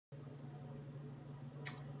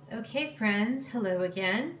Okay, friends, hello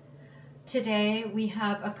again. Today we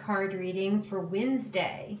have a card reading for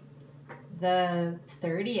Wednesday, the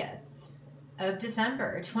 30th of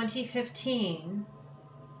December, 2015.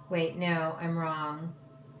 Wait, no, I'm wrong.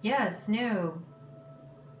 Yes, no,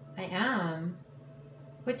 I am.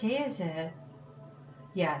 What day is it?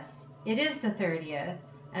 Yes, it is the 30th,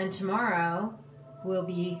 and tomorrow will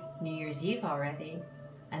be New Year's Eve already,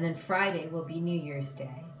 and then Friday will be New Year's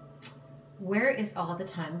Day. Where is all the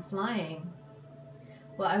time flying?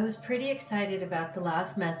 Well, I was pretty excited about the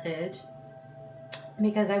last message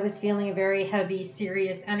because I was feeling a very heavy,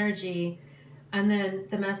 serious energy, and then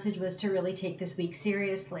the message was to really take this week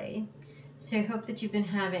seriously. So I hope that you've been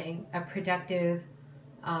having a productive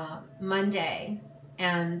Monday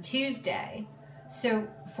and Tuesday. So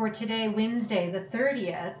for today, Wednesday, the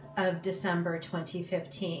 30th of December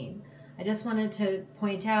 2015, I just wanted to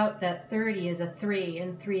point out that 30 is a 3,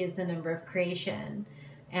 and 3 is the number of creation.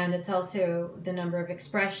 And it's also the number of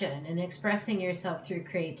expression and expressing yourself through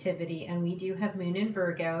creativity. And we do have Moon in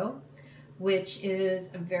Virgo, which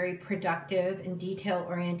is a very productive and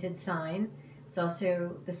detail-oriented sign. It's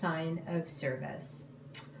also the sign of service.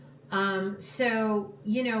 So,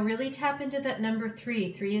 you know, really tap into that number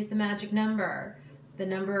 3. 3 is the magic number, the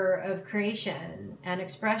number of creation and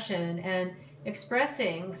expression, and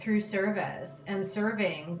expressing through service and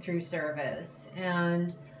serving through service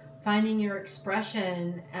and finding your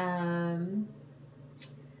expression.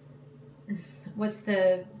 What's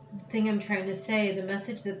the thing I'm trying to say? The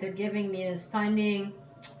message that they're giving me is finding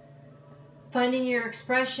your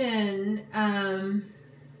expression.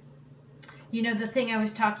 You know, the thing I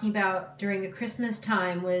was talking about during the Christmas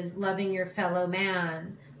time was loving your fellow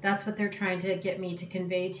man. That's what they're trying to get me to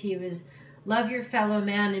convey to you, is love your fellow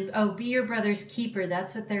man and be your brother's keeper.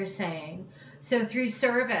 That's what they're saying. So through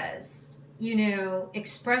service, you know,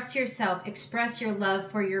 express yourself, express your love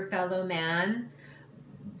for your fellow man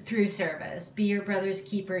through service. Be your brother's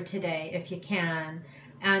keeper today if you can.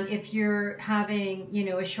 And if you're having, you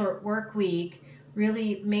know, a short work week,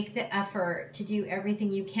 really make the effort to do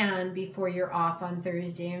everything you can before you're off on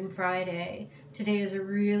Thursday and Friday. Today is a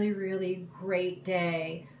really, really great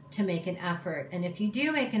day to make an effort. And if you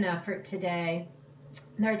do make an effort today,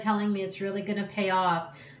 they're telling me it's really going to pay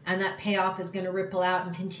off, and that payoff is going to ripple out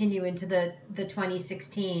and continue into the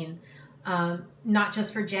 2016, not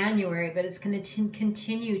just for January, but it's going to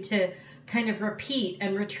continue to kind of repeat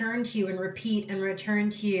and return to you and repeat and return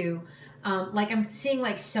to you. Like I'm seeing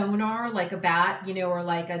like sonar, like a bat, you know, or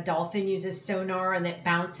like a dolphin uses sonar and it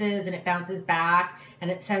bounces back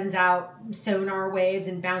and it sends out sonar waves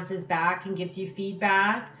and bounces back and gives you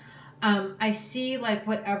feedback. I see like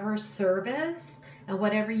whatever service and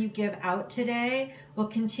whatever you give out today will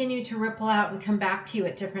continue to ripple out and come back to you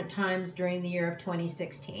at different times during the year of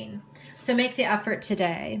 2016. So make the effort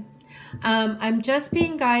today. I'm just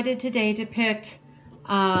being guided today to pick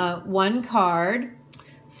one card.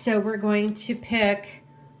 So we're going to pick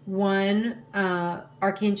one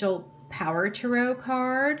Archangel Power Tarot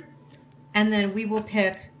card, and then we will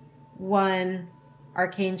pick one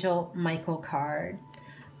Archangel Michael card.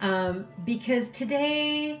 Because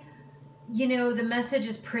today, you know, the message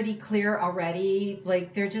is pretty clear already.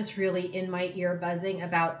 Like they're just really in my ear buzzing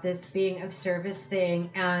about this being of service thing,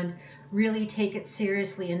 and really take it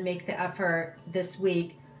seriously and make the effort this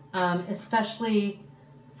week, especially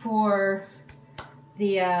for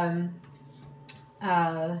the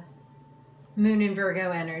Moon in Virgo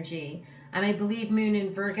energy. And I believe Moon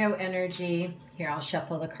in Virgo energy, here I'll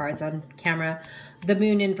shuffle the cards on camera. The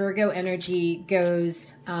Moon in Virgo energy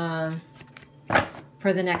goes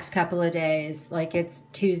for the next couple of days. Like it's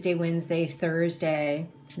Tuesday, Wednesday, Thursday.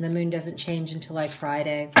 And the moon doesn't change until like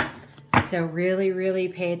Friday. So really, really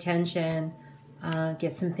pay attention,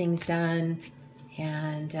 get some things done,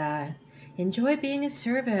 and enjoy being of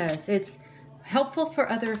service. It's helpful for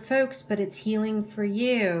other folks, but it's healing for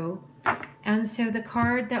you. And so the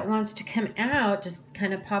card that wants to come out, just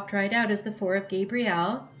kind of popped right out, is the 4 of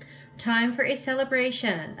Gabriel. Time for a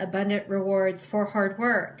celebration, abundant rewards for hard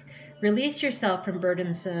work. Release yourself from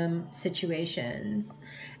burdensome situations.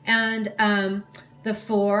 And the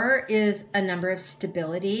 4 is a number of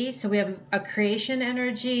stability. So we have a creation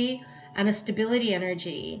energy and a stability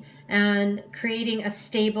energy, and creating a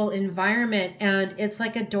stable environment. And it's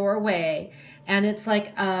like a doorway, and it's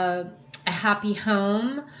like a happy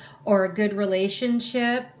home or a good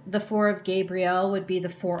relationship. The 4 of Gabriel would be the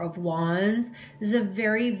 4 of Wands. This is a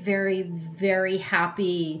very, very, very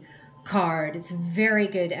happy card. It's very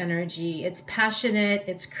good energy. It's passionate.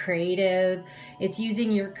 It's creative. It's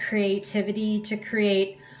using your creativity to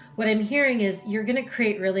create. What I'm hearing is you're going to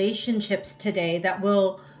create relationships today that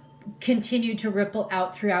will continue to ripple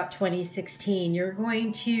out throughout 2016. You're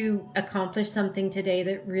going to accomplish something today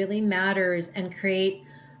that really matters and create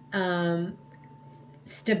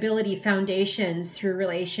stability foundations through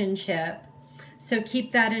relationship. So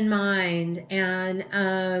keep that in mind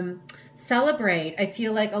and celebrate. I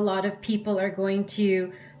feel like a lot of people are going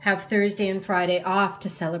to have Thursday and Friday off to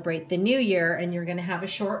celebrate the new year, and you're going to have a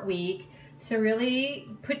short week. So really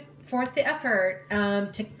put forth the effort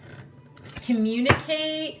to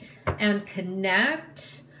communicate and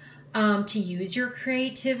connect, to use your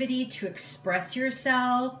creativity to express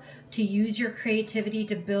yourself, to use your creativity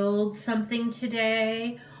to build something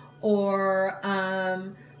today, or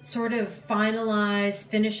sort of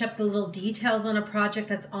finish up the little details on a project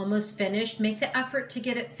that's almost finished. Make the effort to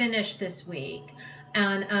get it finished this week.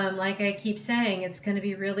 And like I keep saying, it's going to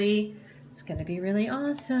be really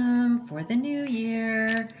awesome for the new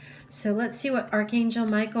year. So let's see what Archangel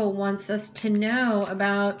Michael wants us to know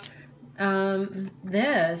about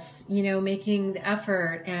this, you know, making the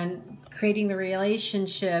effort and creating the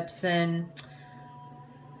relationships. And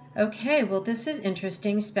okay, well, this is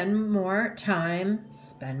interesting. Spend more time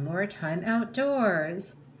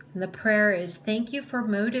outdoors. And the prayer is, thank you for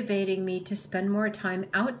motivating me to spend more time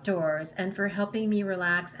outdoors and for helping me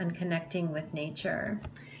relax and connecting with nature.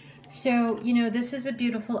 So, you know, this is a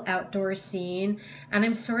beautiful outdoor scene, and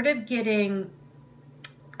I'm sort of getting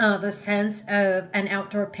the sense of an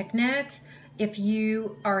outdoor picnic. If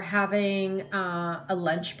you are having a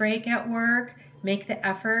lunch break at work, make the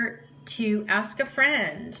effort to ask a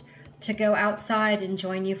friend to go outside and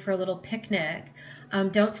join you for a little picnic.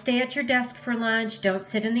 Don't stay at your desk for lunch. Don't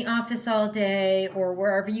sit in the office all day or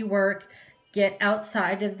wherever you work. Get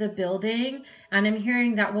outside of the building, and I'm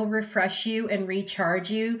hearing that will refresh you and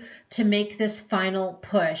recharge you to make this final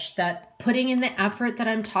push. That putting in the effort that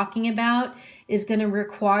I'm talking about is going to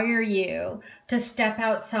require you to step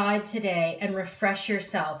outside today and refresh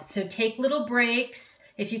yourself. So take little breaks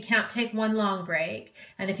if you can't take one long break.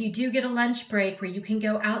 And if you do get a lunch break where you can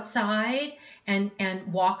go outside and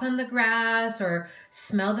walk on the grass or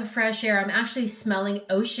smell the fresh air. I'm actually smelling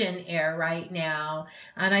ocean air right now,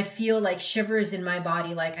 and I feel like shivers in my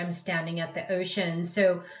body, like I'm standing at the ocean.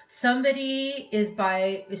 So somebody is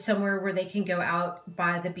by somewhere where they can go out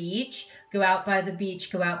by the beach, go out by the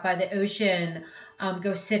beach, go out by the ocean,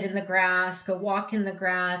 go sit in the grass, go walk in the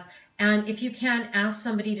grass. And if you can, ask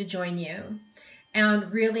somebody to join you.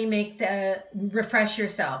 And really refresh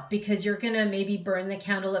yourself, because you're going to maybe burn the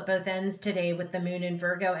candle at both ends today with the moon and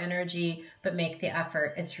Virgo energy, but make the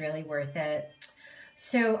effort. It's really worth it.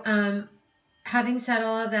 So having said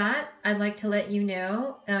all of that, I'd like to let you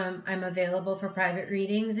know I'm available for private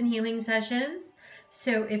readings and healing sessions.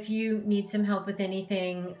 So if you need some help with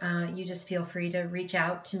anything, you just feel free to reach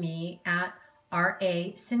out to me at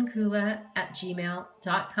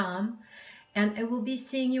rasincula@gmail.com. And I will be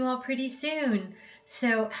seeing you all pretty soon.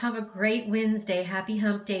 So have a great Wednesday. Happy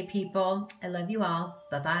hump day, people. I love you all.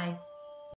 Bye-bye.